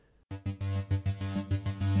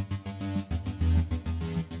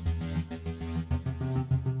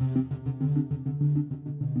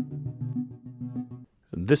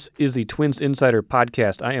This is the Twins Insider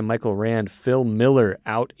Podcast. I am Michael Rand. Phil Miller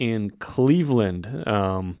out in Cleveland.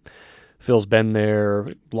 Phil's been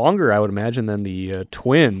there longer, I would imagine, than the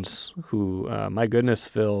Twins, who, my goodness,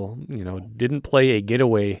 Phil, didn't play a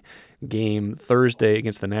getaway game Thursday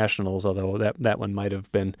against the Nationals, although that one might have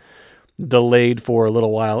been delayed for a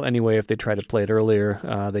little while anyway if they try to play it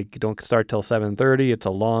earlier. They don't start till 7:30. It's a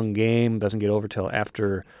long game. Doesn't get over till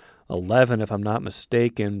after 11, if I'm not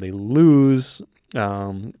mistaken. They lose.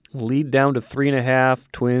 Lead down to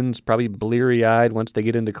 3.5. Twins probably bleary-eyed once they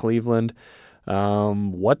get into Cleveland.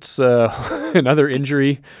 What's another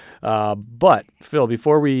injury? But Phil,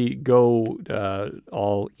 before we go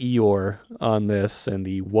all Eeyore on this and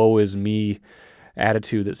the woe is me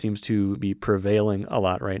attitude that seems to be prevailing a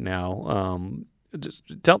lot right now, just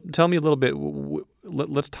tell me a little bit.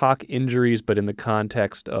 Let's talk injuries, but in the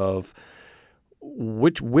context of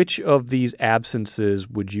which of these absences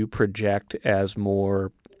would you project as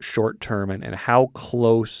more short term, and how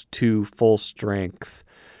close to full strength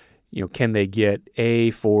can they get, A,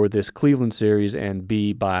 for this Cleveland series, and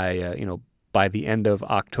B, by the end of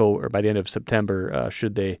October or by the end of September,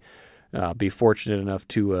 should they be fortunate enough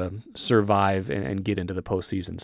to survive and get into the postseason?